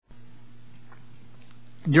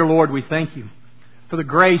Dear Lord, we thank You for the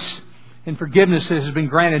grace and forgiveness that has been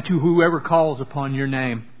granted to whoever calls upon Your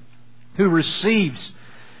name, who receives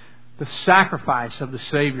the sacrifice of the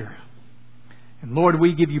Savior. And Lord,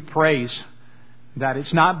 we give You praise that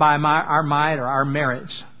it's not by our might or our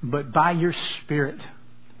merits, but by Your Spirit,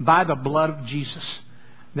 by the blood of Jesus,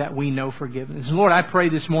 that we know forgiveness. And Lord, I pray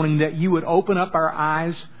this morning that You would open up our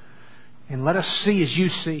eyes and let us see as You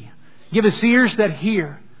see. Give us ears that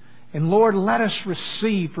hear. And Lord, let us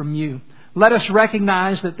receive from You. Let us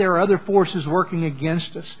recognize that there are other forces working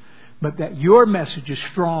against us, but that Your message is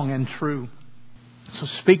strong and true. So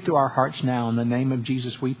speak to our hearts now. In the name of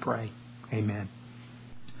Jesus we pray. Amen.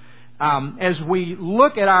 As we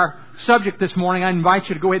look at our subject this morning, I invite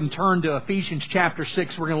you to go ahead and turn to Ephesians chapter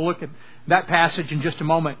 6. We're going to look at that passage in just a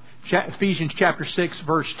moment. Ephesians chapter 6,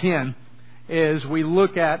 verse 10, as we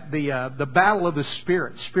look at the battle of the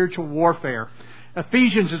Spirit, spiritual warfare.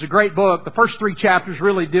 Ephesians is a great book. The first 3 chapters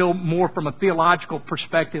really deal more from a theological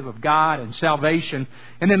perspective of God and salvation.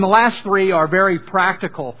 And then the last 3 are very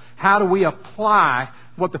practical. How do we apply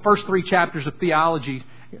what the first 3 chapters of theology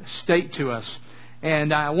state to us?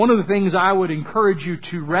 And one of the things I would encourage you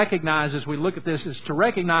to recognize as we look at this is to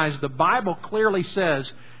recognize the Bible clearly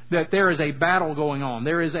says that there is a battle going on.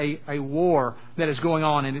 There is a war that is going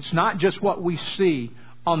on. And it's not just what we see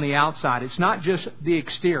on the outside. It's not just the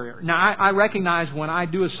exterior. Now, I recognize when I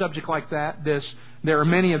do a subject like that, there are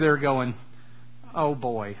many of there going, oh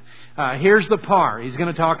boy, here's the part. He's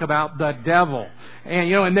going to talk about the devil.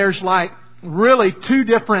 And there's like really 2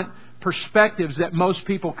 different perspectives that most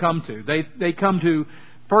people come to. They come to,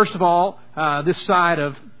 first of all, this side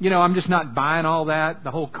of, I'm just not buying all that,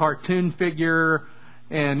 the whole cartoon figure,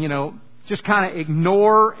 and, just kind of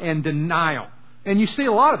ignore and denial. And you see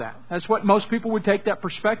a lot of that. That's what most people would take that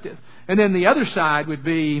perspective. And then the other side would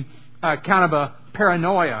be kind of a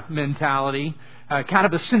paranoia mentality, kind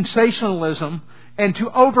of a sensationalism, and to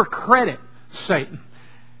overcredit Satan.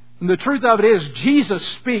 And the truth of it is, Jesus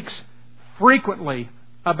speaks frequently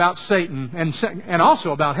about Satan and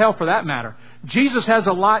also about hell for that matter. Jesus has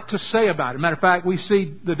a lot to say about it. Matter of fact, we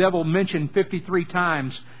see the devil mentioned 53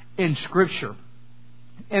 times in Scripture.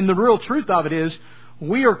 And the real truth of it is,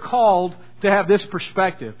 we are called to have this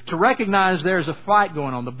perspective, to recognize there's a fight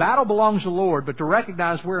going on. The battle belongs to the Lord, but to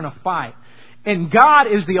recognize we're in a fight. And God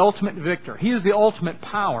is the ultimate victor. He is the ultimate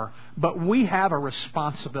power, but we have a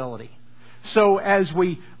responsibility. So as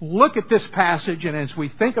we look at this passage and as we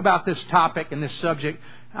think about this topic and this subject,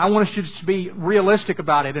 I want us to be realistic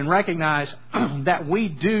about it and recognize that we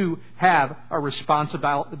do have a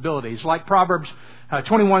responsibility. It's like Proverbs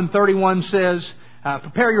 21:31 says,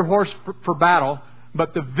 prepare your horse for battle,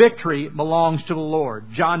 but the victory belongs to the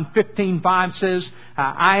Lord. John 15:5 says,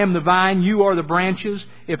 I am the vine, you are the branches.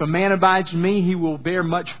 If a man abides in me, he will bear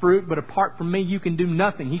much fruit, but apart from me, you can do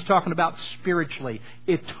nothing. He's talking about spiritually,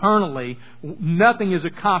 eternally. Nothing is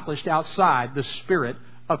accomplished outside the Spirit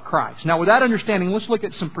of Christ. Now, with that understanding, let's look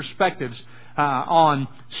at some perspectives on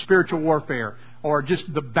spiritual warfare, or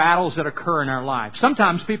just the battles that occur in our lives.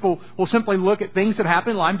 Sometimes people will simply look at things that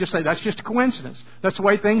happen in life and just say, that's just a coincidence. That's the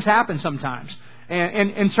way things happen sometimes.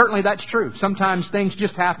 And certainly that's true. Sometimes things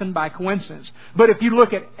just happen by coincidence. But if you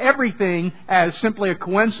look at everything as simply a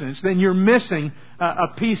coincidence, then you're missing a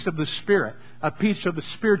piece of the Spirit, a piece of the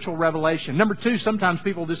spiritual revelation. Number 2, sometimes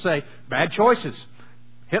people just say, bad choices.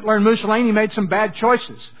 Hitler and Mussolini made some bad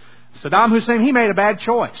choices. Saddam Hussein, he made a bad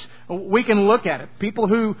choice. We can look at it. People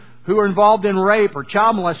who are involved in rape or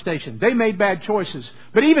child molestation, they made bad choices.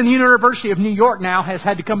 But even the University of New York now has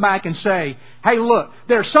had to come back and say, hey, look,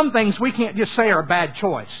 there are some things we can't just say are a bad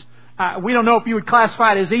choice. We don't know if you would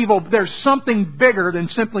classify it as evil, but there's something bigger than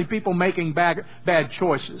simply people making bad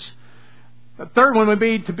choices. The third one would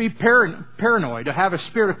be to be paranoid, to have a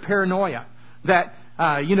spirit of paranoia. That,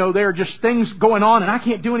 there are just things going on and I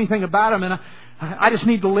can't do anything about them, and I just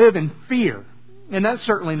need to live in fear. And that's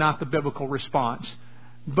certainly not the biblical response.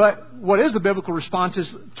 But what is the biblical response is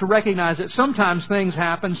to recognize that sometimes things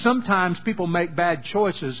happen, sometimes people make bad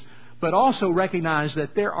choices, but also recognize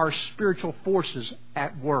that there are spiritual forces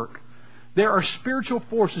at work. There are spiritual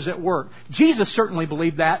forces at work. Jesus certainly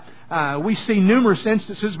believed that. We see numerous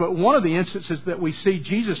instances, but one of the instances that we see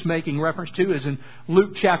Jesus making reference to is in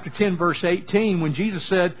Luke chapter 10, verse 18, when Jesus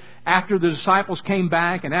said, after the disciples came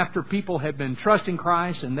back and after people had been trusting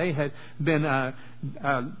Christ and they had been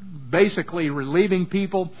basically relieving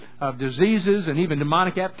people of diseases and even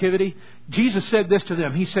demonic activity, Jesus said this to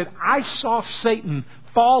them. He said, I saw Satan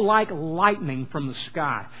fall like lightning from the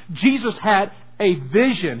sky. Jesus had a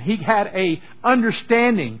vision. He had a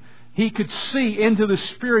understanding. He could see into the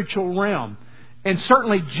spiritual realm. And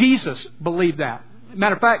certainly Jesus believed that.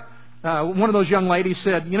 Matter of fact, One of those young ladies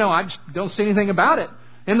said, I just don't see anything about it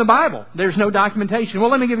in the Bible. There's no documentation.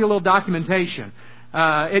 Well, let me give you a little documentation.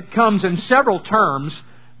 It comes in several terms,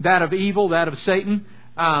 that of evil, that of Satan.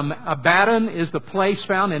 Abaddon is the place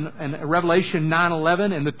found in Revelation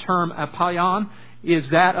 9:11, and the term Apollyon is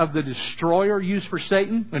that of the destroyer used for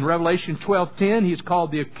Satan. In Revelation 12:10, he's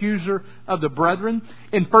called the accuser of the brethren.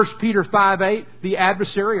 In 1 Peter 5:8, the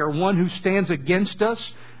adversary, or one who stands against us.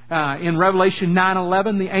 In Revelation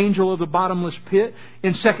 9:11, the angel of the bottomless pit.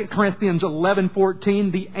 In 2 Corinthians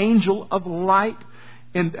 11:14, the angel of light.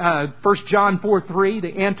 In 1 John 4:3,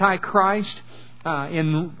 the Antichrist.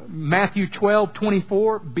 In Matthew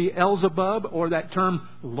 12:24, Beelzebub, or that term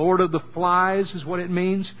Lord of the Flies is what it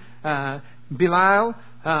means. Belial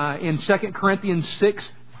in 2 Corinthians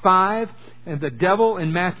 6:5, and the devil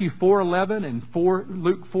in Matthew 4:11 and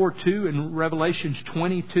Luke 4:2 and Revelation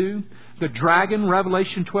 22. The dragon,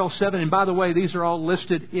 Revelation 12:7. And by the way, these are all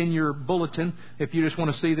listed in your bulletin if you just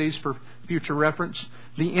want to see these for future reference.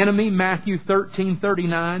 The enemy, Matthew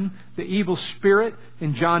 13:39. The evil spirit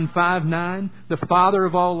in John 5:9. The father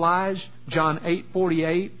of all lies, John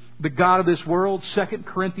 8:48. The God of this world, 2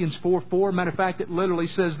 Corinthians 4:4. Matter of fact, it literally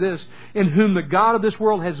says this: in whom the God of this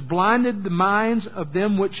world has blinded the minds of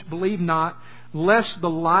them which believe not, lest the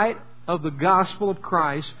light of the gospel of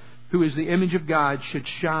Christ, who is the image of God, should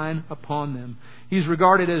shine upon them. He's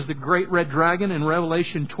regarded as the great red dragon in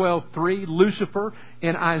Revelation 12:3, Lucifer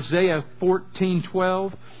in Isaiah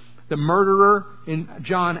 14:12, the murderer in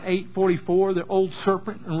John 8:44, the old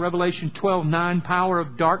serpent in Revelation 12:9, power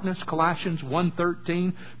of darkness, Colossians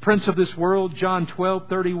 1:13, prince of this world, John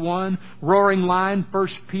 12:31, roaring lion, 1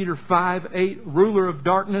 Peter 5:8, ruler of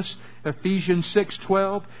darkness, Ephesians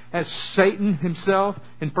 6:12, as Satan himself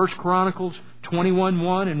in 1 Chronicles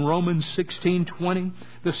 21:1 and Romans 16:20,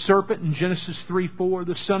 the serpent in Genesis 3:4,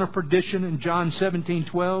 the son of perdition in John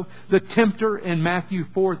 17:12, the tempter in Matthew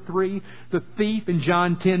 4:3, the thief in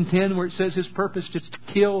John 10:10, where it says his purpose is to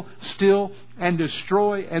kill, steal, and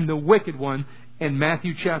destroy, and the wicked one in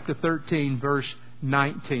Matthew chapter 13, verse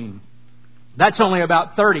 19. That's only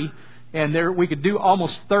about 30, and we could do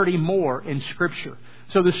almost 30 more in Scripture.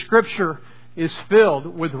 So the Scripture is filled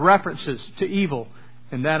with references to evil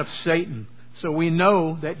and that of Satan. So we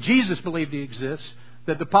know that Jesus believed He exists,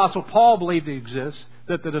 that the Apostle Paul believed He exists,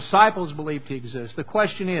 that the disciples believed He exists. The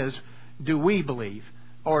question is, do we believe,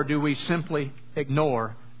 or do we simply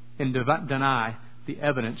ignore and deny the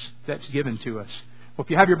evidence that's given to us? Well,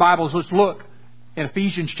 if you have your Bibles, let's look in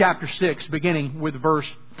Ephesians chapter 6, beginning with verse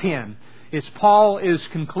 10. As Paul is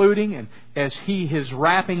concluding, and as he is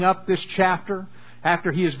wrapping up this chapter,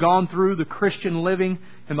 after he has gone through the Christian living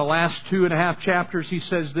in the last 2.5 chapters, he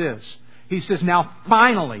says this. He says, now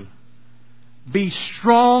finally, be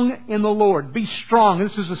strong in the Lord. Be strong.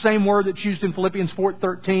 This is the same word that's used in Philippians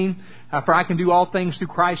 4:13. For I can do all things through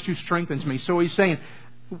Christ who strengthens me. So he's saying,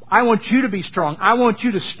 I want you to be strong. I want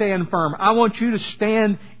you to stand firm. I want you to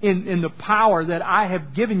stand in the power that I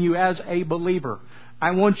have given you as a believer.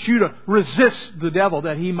 I want you to resist the devil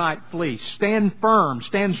that he might flee. Stand firm.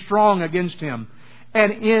 Stand strong against him.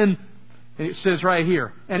 And it says right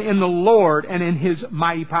here, and in the Lord and in His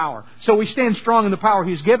mighty power. So we stand strong in the power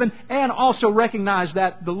He's given, and also recognize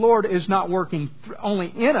that the Lord is not working only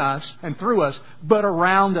in us and through us, but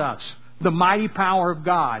around us. The mighty power of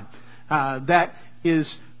God that is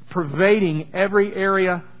pervading every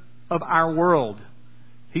area of our world.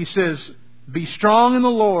 He says, be strong in the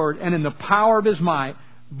Lord and in the power of His might,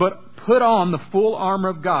 but put on the full armor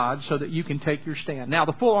of God so that you can take your stand. Now,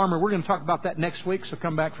 the full armor, we're going to talk about that next week, so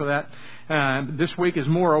come back for that. This week is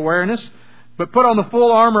more awareness. But put on the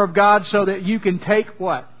full armor of God so that you can take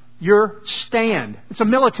what? Your stand. It's a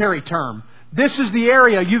military term. This is the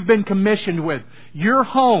area you've been commissioned with. Your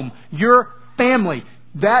home, your family,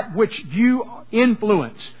 that which you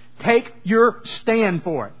influence. Take your stand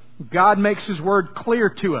for it. God makes His Word clear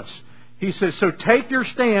to us. He says, so take your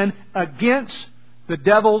stand against the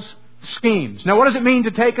devil's schemes. Now, what does it mean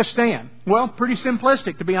to take a stand? Well, pretty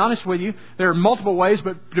simplistic, to be honest with you. There are multiple ways,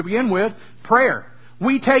 but to begin with, prayer.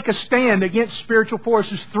 We take a stand against spiritual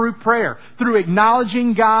forces through prayer, through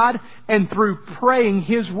acknowledging God and through praying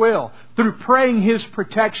His will, through praying His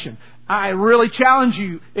protection. I really challenge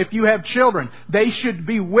you, if you have children, they should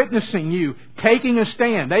be witnessing you taking a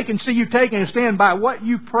stand. They can see you taking a stand by what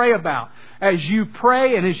you pray about. As you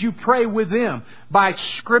pray and as you pray with them by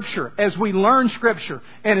Scripture, as we learn Scripture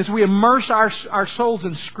and as we immerse our souls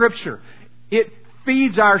in Scripture, it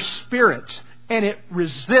feeds our spirits and it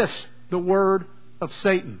resists the word of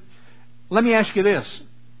Satan. Let me ask you this.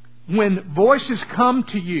 When voices come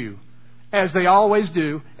to you, as they always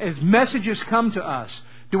do, as messages come to us,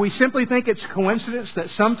 Do we simply think it's coincidence that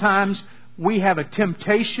sometimes we have a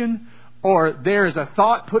temptation or there is a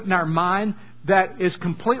thought put in our mind that is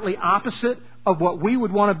completely opposite of what we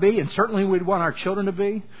would want to be, and certainly we'd want our children to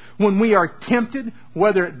be? When we are tempted,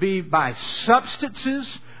 whether it be by substances,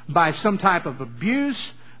 by some type of abuse,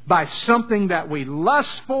 by something that we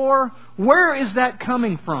lust for, where is that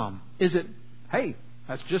coming from? Is it, hey,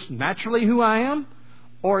 that's just naturally who I am?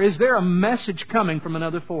 Or is there a message coming from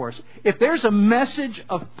another force? If there's a message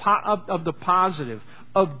of the positive,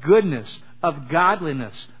 of goodness, of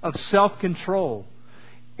godliness, of self-control,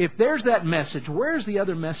 if there's that message, where's the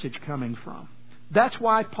other message coming from? That's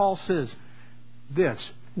why Paul says this: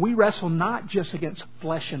 we wrestle not just against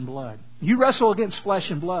flesh and blood. You wrestle against flesh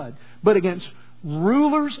and blood, but against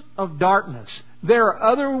rulers of darkness. There are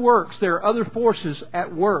other works, there are other forces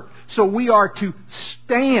at work. So we are to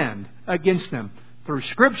stand against them through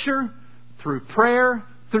Scripture, through prayer,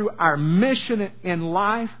 through our mission in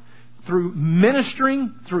life, through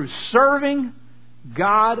ministering, through serving.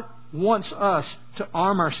 God wants us to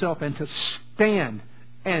arm ourselves and to stand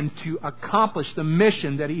and to accomplish the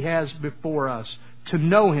mission that He has before us, to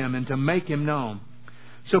know Him and to make Him known.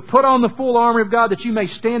 So put on the full armor of God that you may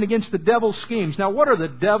stand against the devil's schemes. Now, what are the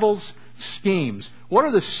devil's schemes? What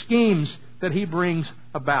are the schemes that he brings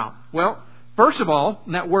about? Well, first of all,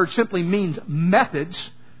 and that word simply means methods.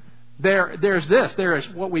 There's this. There is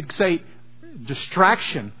what we'd say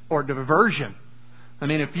distraction or diversion. I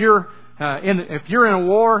mean, if you're in a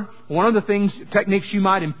war, one of the techniques you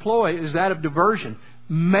might employ is that of diversion.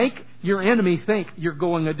 Make your enemy think you're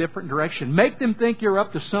going a different direction. Make them think you're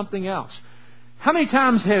up to something else. How many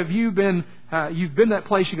times have you been, you've been that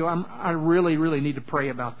place you go, I really, really need to pray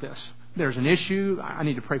about this. There's an issue. I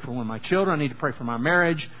need to pray for one of my children. I need to pray for my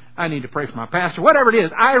marriage. I need to pray for my pastor. Whatever it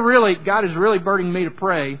is, God is really burdening me to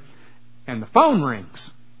pray. And the phone rings.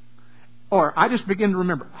 Or I just begin to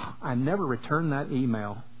remember, I never returned that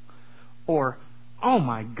email. Or, oh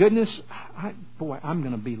my goodness, I'm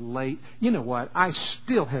going to be late. You know what? I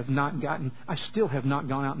still have not gone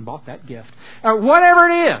out and bought that gift. Or whatever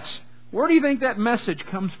it is. Where do you think that message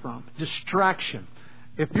comes from? Distraction.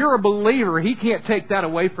 If you're a believer, He can't take that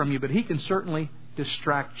away from you, but He can certainly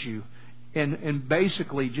distract you and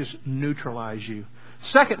basically just neutralize you.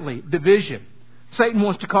 Secondly, division. Satan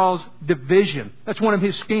wants to cause division. That's one of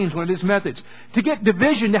his schemes, one of his methods. To get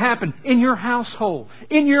division to happen in your household,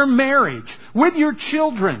 in your marriage, with your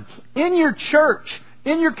children, in your church,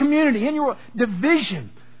 in your community, in your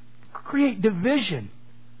division. Create division.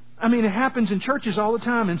 I mean, it happens in churches all the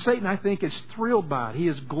time, and Satan, I think, is thrilled by it. He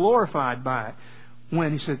is glorified by it.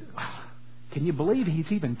 When he says, can you believe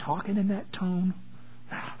he's even talking in that tone?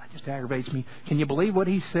 That just aggravates me. Can you believe what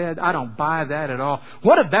he said? I don't buy that at all.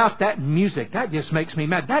 What about that music? That just makes me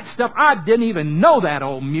mad. That stuff, I didn't even know that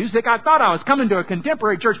old music. I thought I was coming to a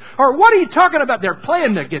contemporary church. Or what are you talking about? They're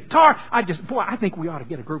playing the guitar. I think we ought to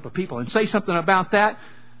get a group of people and say something about that.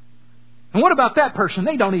 And what about that person?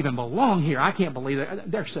 They don't even belong here. I can't believe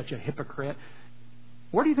it. They're such a hypocrite.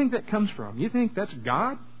 Where do you think that comes from? You think that's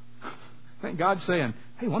God? I think God's saying,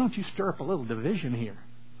 hey, why don't you stir up a little division here?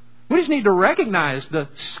 We just need to recognize the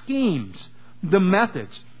schemes, the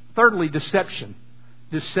methods. Thirdly, deception.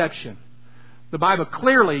 Deception. The Bible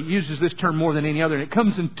clearly uses this term more than any other, and it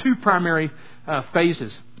comes in two primary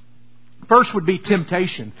phases. First would be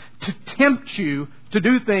temptation. To tempt you to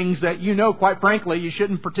do things that you know, quite frankly, you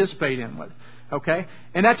shouldn't participate in with. Okay?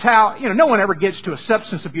 And that's how, no one ever gets to a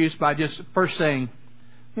substance abuse by just first saying,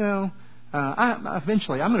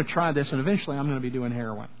 eventually I'm going to try this, and eventually I'm going to be doing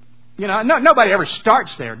heroin. Nobody ever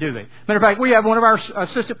starts there, do they? Matter of fact, we have one of our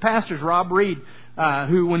assistant pastors, Rob Reed,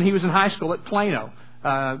 who, when he was in high school at Plano,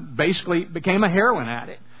 basically became a heroin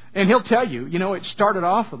addict. And he'll tell you, it started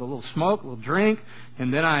off with a little smoke, a little drink,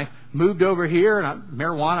 and then I moved over here, and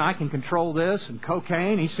marijuana, I can control this, and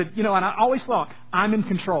cocaine. He said, and I always thought, I'm in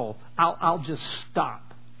control. I'll just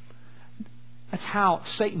stop. That's how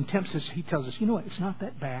Satan tempts us. He tells us, what, it's not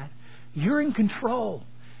that bad. You're in control.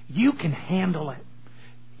 You can handle it.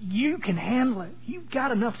 You can handle it. You've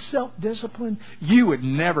got enough self-discipline. You would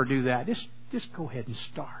never do that. Just go ahead and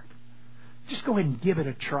start. Just go ahead and give it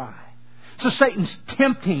a try. So Satan's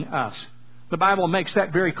tempting us. The Bible makes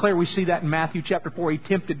that very clear. We see that in Matthew chapter 4. He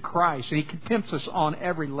tempted Christ, and he tempts us on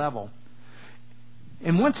every level.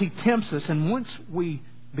 And once he tempts us, and once we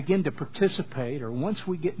begin to participate, or once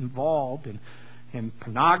we get involved in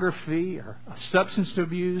pornography or substance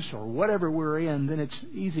abuse or whatever we're in, then it's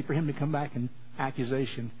easy for him to come back and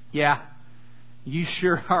accusation. Yeah, you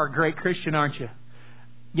sure are a great Christian, aren't you?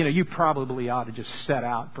 You probably ought to just set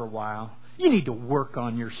out for a while. You need to work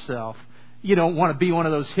on yourself. You don't want to be one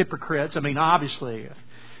of those hypocrites. I mean, obviously, if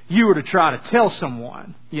you were to try to tell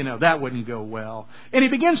someone, that wouldn't go well. And he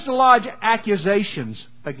begins to lodge accusations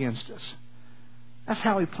against us. That's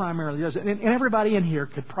how he primarily does it. And everybody in here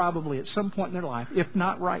could probably at some point in their life, if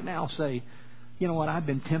not right now, say, you know what, I've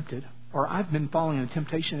been tempted, or I've been falling into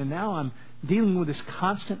temptation, and now I'm dealing with this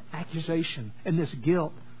constant accusation and this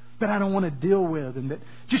guilt that I don't want to deal with, and that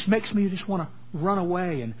just makes me just want to run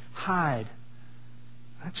away and hide.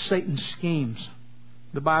 That's Satan's schemes.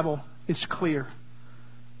 The Bible is clear.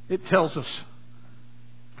 It tells us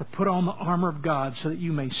to put on the armor of God so that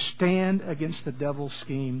you may stand against the devil's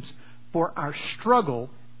schemes. For our struggle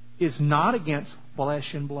is not against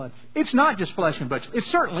flesh and blood. It's not just flesh and blood. It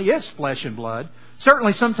certainly is flesh and blood.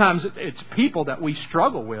 Certainly sometimes it's people that we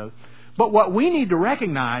struggle with. But what we need to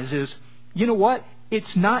recognize is, you know what?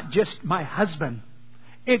 It's not just my husband.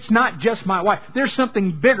 It's not just my wife. There's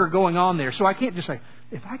something bigger going on there. So I can't just say,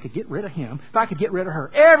 if I could get rid of him, if I could get rid of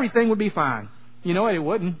her, everything would be fine. You know what? It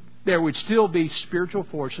wouldn't. There would still be spiritual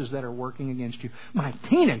forces that are working against you. My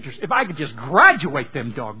teenagers, if I could just graduate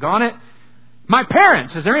them, doggone it. My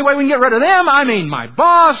parents, is there any way we can get rid of them? I mean, my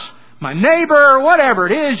boss, my neighbor, whatever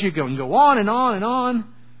it is. You can go on and on and on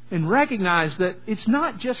and recognize that it's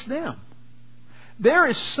not just them. There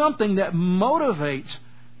is something that motivates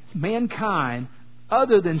mankind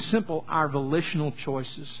other than simple our volitional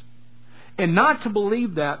choices. And not to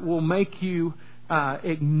believe that will make you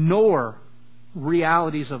ignore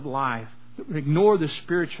realities of life, ignore the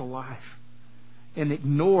spiritual life, and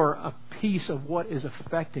ignore a piece of what is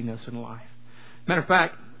affecting us in life. Matter of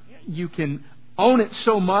fact, you can own it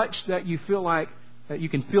so much that you feel like that you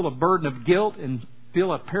can feel a burden of guilt and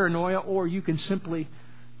feel a paranoia, or you can simply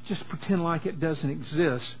just pretend like it doesn't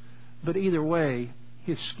exist. But either way,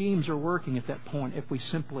 his schemes are working at that point if we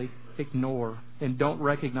simply ignore and don't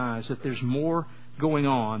recognize that there's more going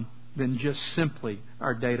on than just simply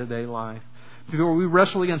our day-to-day life. For we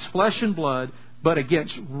wrestle against flesh and blood, but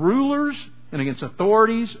against rulers and against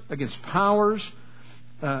authorities, against powers,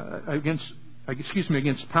 against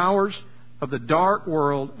powers of the dark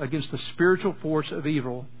world, against the spiritual force of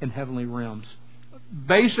evil in heavenly realms.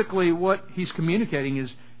 Basically, what he's communicating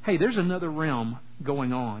is, hey, there's another realm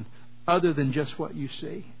going on other than just what you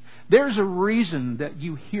see. There's a reason that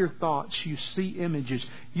you hear thoughts, you see images,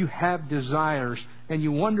 you have desires, and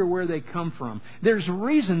you wonder where they come from. There's a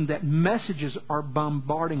reason that messages are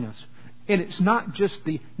bombarding us. And it's not just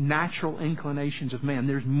the natural inclinations of man.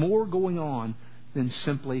 There's more going on than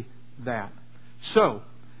simply that. So,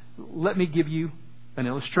 let me give you an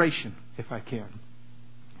illustration, if I can.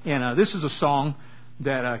 And this is a song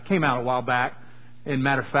that came out a while back. And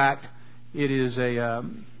matter of fact, it is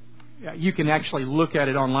you can actually look at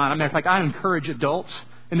it online. Matter of fact, I encourage adults,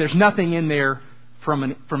 and there's nothing in there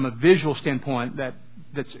from a visual standpoint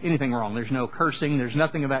that's anything wrong. There's no cursing. There's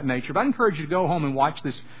nothing of that nature. But I encourage you to go home and watch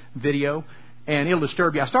this video, and it'll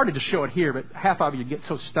disturb you. I started to show it here, but half of you get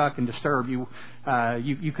so stuck and disturbed you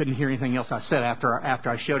couldn't hear anything else I said after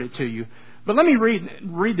I showed it to you. But let me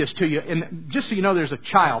read this to you, and just so you know, there's an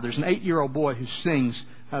 8-year-old boy who sings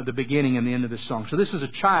the beginning and the end of this song. So this is a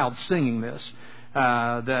child singing this.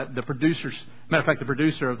 That the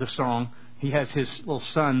producer of the song, he has his little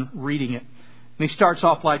son reading it. And he starts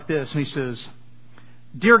off like this, and he says,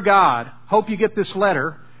 "Dear God, hope you get this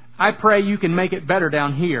letter. I pray you can make it better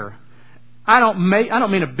down here. I don't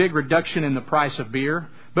mean a big reduction in the price of beer,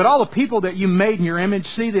 but all the people that you made in your image,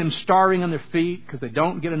 see them starving on their feet because they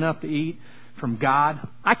don't get enough to eat from God.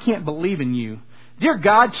 I can't believe in you. Dear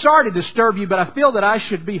God, sorry to disturb you, but I feel that I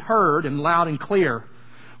should be heard and loud and clear.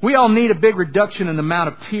 We all need a big reduction in the amount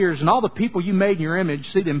of tears, and all the people you made in your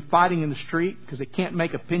image, see them fighting in the street because they can't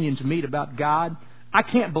make opinions meet about God. I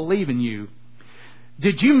can't believe in you.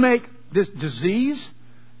 Did you make this disease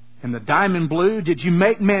and the diamond blue? Did you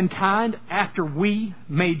make mankind after we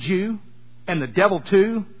made you and the devil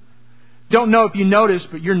too? Don't know if you noticed,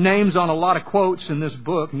 but your name's on a lot of quotes in this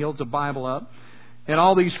book." And he holds a Bible up. "And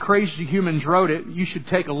all these crazy humans wrote it. You should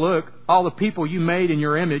take a look. All the people you made in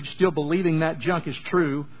your image still believing that junk is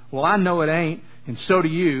true. Well, I know it ain't, and so do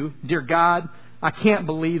you. Dear God, I can't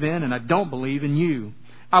believe in and I don't believe in you.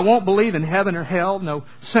 I won't believe in heaven or hell. No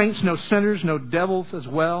saints, no sinners, no devils as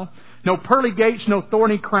well. No pearly gates, no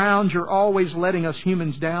thorny crowns. You're always letting us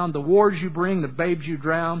humans down. The wars you bring, the babes you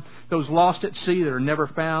drown. Those lost at sea that are never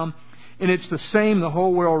found. And it's the same the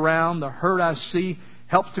whole world round. The hurt I see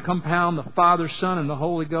helps to compound the Father, Son, and the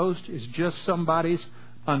Holy Ghost is just somebody's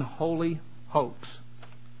unholy hoax."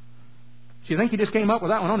 Do you think he just came up with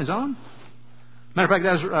that one on his own? Matter of fact,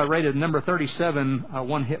 that was rated number 37,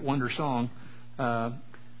 one-hit wonder song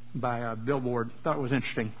by Billboard. Thought it was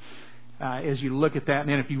interesting. As you look at that, and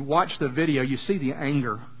then if you watch the video, you see the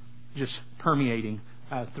anger just permeating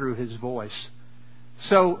through His voice.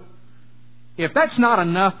 So, if that's not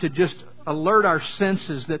enough to just alert our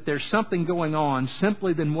senses that there's something going on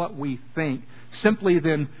simply than what we think, simply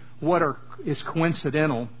than what is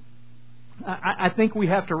coincidental, I think we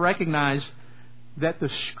have to recognize that the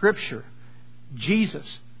Scripture, Jesus,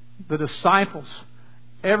 the disciples,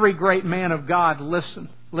 every great man of God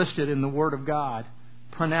listed in the Word of God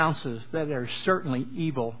pronounces that there's certainly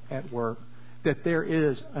evil at work, that there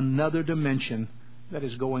is another dimension that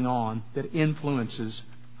is going on that influences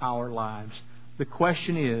our lives. The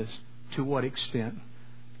question is, to what extent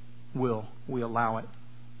will we allow it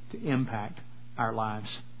to impact our lives?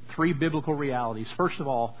 3 biblical realities. First of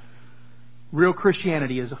all, real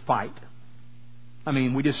Christianity is a fight. I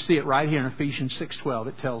mean, we just see it right here in Ephesians 6:12.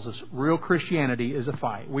 It tells us real Christianity is a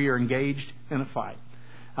fight. We are engaged in a fight.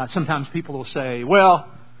 Sometimes people will say, well,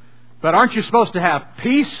 but aren't you supposed to have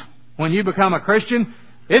peace when you become a Christian?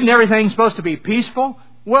 Isn't everything supposed to be peaceful?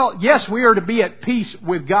 Well, yes, we are to be at peace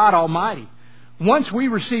with God Almighty. Once we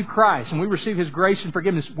receive Christ and we receive His grace and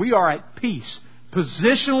forgiveness, we are at peace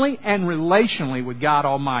positionally and relationally with God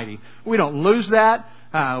Almighty. We don't lose that.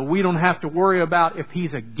 We don't have to worry about if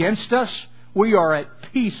He's against us. We are at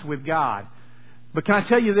peace with God. But can I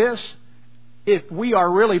tell you this? If we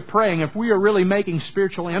are really praying, if we are really making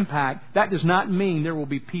spiritual impact, that does not mean there will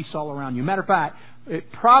be peace all around you. Matter of fact,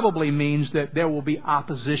 it probably means that there will be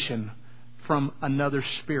opposition from another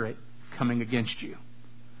spirit coming against you.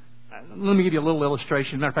 Let me give you a little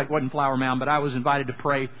illustration. Matter of fact, it wasn't Flower Mound, but I was invited to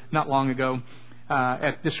pray not long ago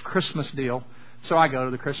at this Christmas deal. So I go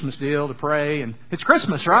to the Christmas deal to pray, and it's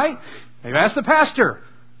Christmas, right? They've asked the pastor.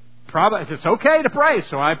 Probably it's okay to pray.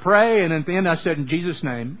 So I pray, and at the end I said, in Jesus'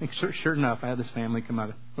 name. And sure enough, I had this family come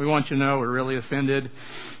up. We want you to know we're really offended.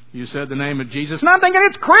 You said the name of Jesus. And I'm thinking,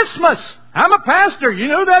 it's Christmas. I'm a pastor. You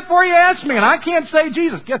knew that before you asked me, and I can't say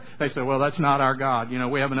Jesus. They said, well, that's not our God. You know,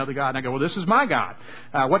 we have another God. And I go, well, this is my God.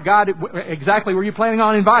 What God exactly were you planning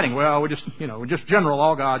on inviting? Well, we're just general,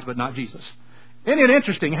 all gods, but not Jesus. Isn't it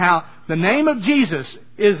interesting how the name of Jesus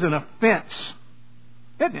is an offense?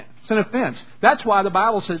 Isn't it? It's an offense. That's why the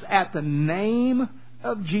Bible says, at the name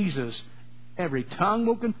of Jesus, every tongue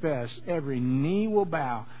will confess, every knee will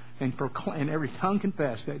bow, and every tongue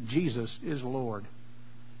confess that Jesus is Lord.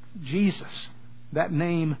 Jesus. That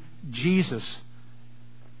name, Jesus.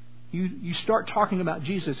 You start talking about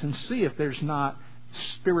Jesus and see if there's not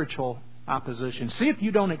spiritual opposition. See if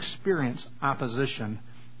you don't experience opposition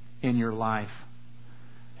in your life.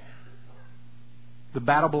 The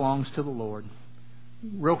battle belongs to the Lord.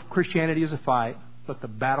 Real Christianity is a fight, but the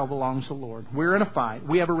battle belongs to the Lord. We're in a fight.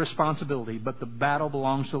 We have a responsibility, but the battle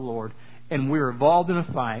belongs to the Lord. And we're involved in a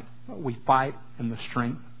fight. We fight in the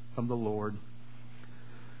strength of the Lord.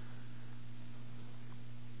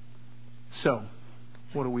 So,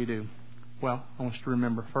 what do? Well, I want you to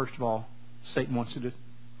remember, first of all, Satan wants to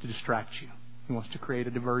distract you. He wants to create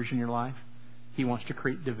a diversion in your life. He wants to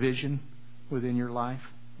create division within your life,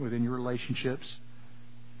 within your relationships.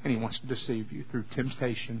 And he wants to deceive you through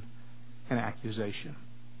temptation and accusation.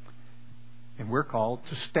 And we're called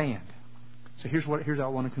to stand. So here's how I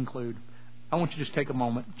want to conclude. I want you to just take a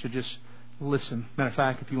moment to just listen. Matter of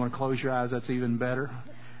fact, if you want to close your eyes, that's even better.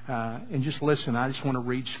 And just listen. I just want to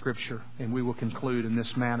read Scripture, and we will conclude in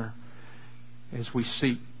this manner as we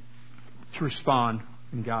seek to respond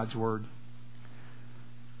in God's Word.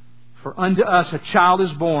 For unto us a child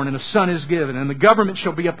is born, and a son is given, and the government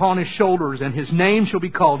shall be upon his shoulders, and his name shall be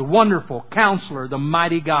called Wonderful, Counselor, the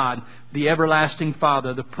Mighty God, the Everlasting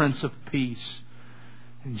Father, the Prince of Peace.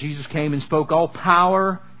 And Jesus came and spoke, all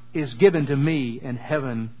power is given to me in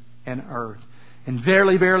heaven and earth. And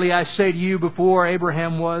verily, verily, I say to you, before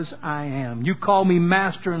Abraham was, I am. You call me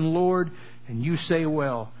Master and Lord, and you say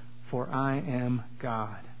well, for I am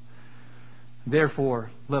God. Therefore,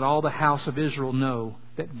 let all the house of Israel know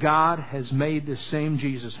that God has made this same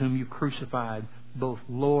Jesus whom you crucified, both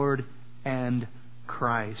Lord and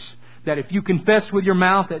Christ. That if you confess with your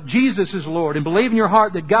mouth that Jesus is Lord and believe in your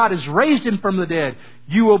heart that God has raised Him from the dead,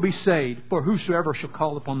 you will be saved. For whosoever shall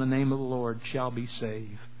call upon the name of the Lord shall be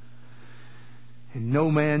saved. And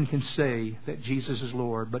no man can say that Jesus is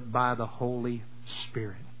Lord but by the Holy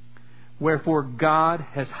Spirit. Wherefore God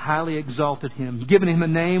has highly exalted Him, given Him a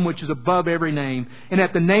name which is above every name. And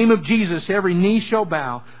at the name of Jesus every knee shall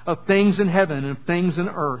bow, of things in heaven and of things in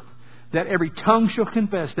earth, that every tongue shall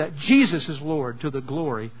confess that Jesus is Lord, to the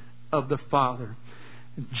glory of the Father.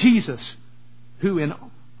 Jesus, who in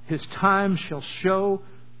His time shall show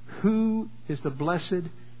who is the blessed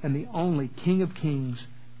and the only King of kings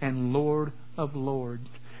and Lord of lords.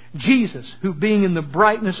 Jesus, who being in the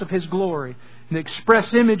brightness of His glory, the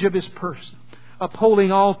express image of His person, upholding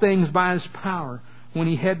all things by His power, when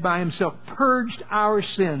He had by Himself purged our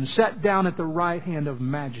sins, sat down at the right hand of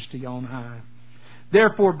Majesty on high.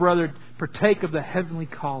 Therefore, brother, partake of the heavenly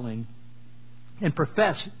calling and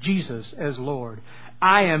profess Jesus as Lord.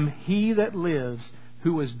 I am He that lives,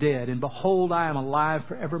 who was dead, and behold, I am alive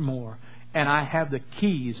forevermore, and I have the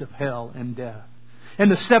keys of hell and death. And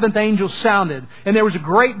the seventh angel sounded, and there was a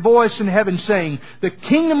great voice in heaven saying, the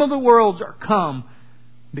kingdom of the worlds are come,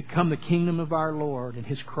 become the kingdom of our Lord and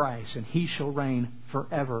His Christ, and He shall reign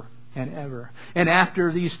forever and ever. And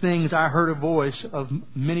after these things I heard a voice of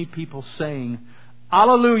many people saying,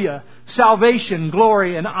 Alleluia! Salvation,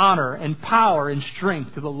 glory, and honor, and power, and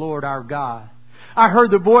strength to the Lord our God. I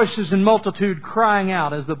heard the voices in multitude crying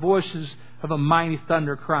out as the voices of a mighty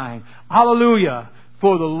thunder crying, Alleluia!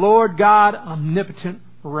 For the Lord God omnipotent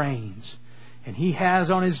reigns. And He has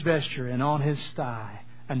on His vesture and on His thigh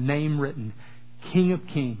a name written, King of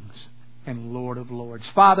Kings and Lord of Lords.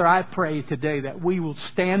 Father, I pray today that we will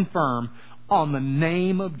stand firm on the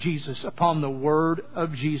name of Jesus, upon the word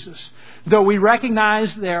of Jesus. Though we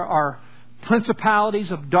recognize there are principalities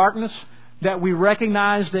of darkness, that we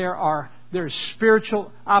recognize there's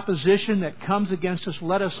spiritual opposition that comes against us,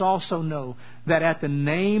 let us also know that at the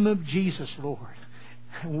name of Jesus, Lord,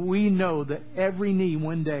 we know that every knee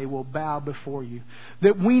one day will bow before You.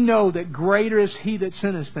 That we know that greater is He that's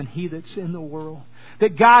in us than he that's in the world.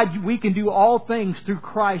 That God, we can do all things through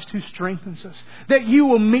Christ who strengthens us. That You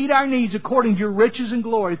will meet our needs according to Your riches and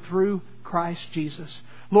glory through Christ Jesus.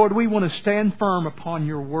 Lord, we want to stand firm upon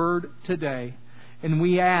Your word today. And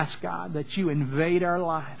we ask, God, that You invade our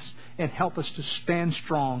lives and help us to stand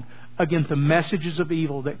strong against the messages of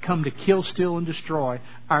evil that come to kill, steal, and destroy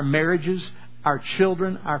our marriages, our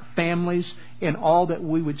children, our families, and all that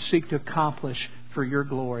we would seek to accomplish for Your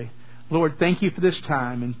glory. Lord, thank You for this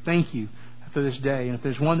time, and thank You for this day. And if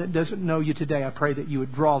there's one that doesn't know You today, I pray that You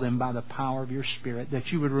would draw them by the power of Your Spirit,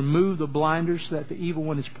 that You would remove the blinders that the evil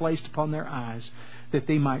one has placed upon their eyes, that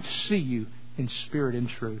they might see You in spirit and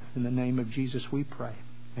truth. In the name of Jesus we pray.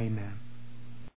 Amen.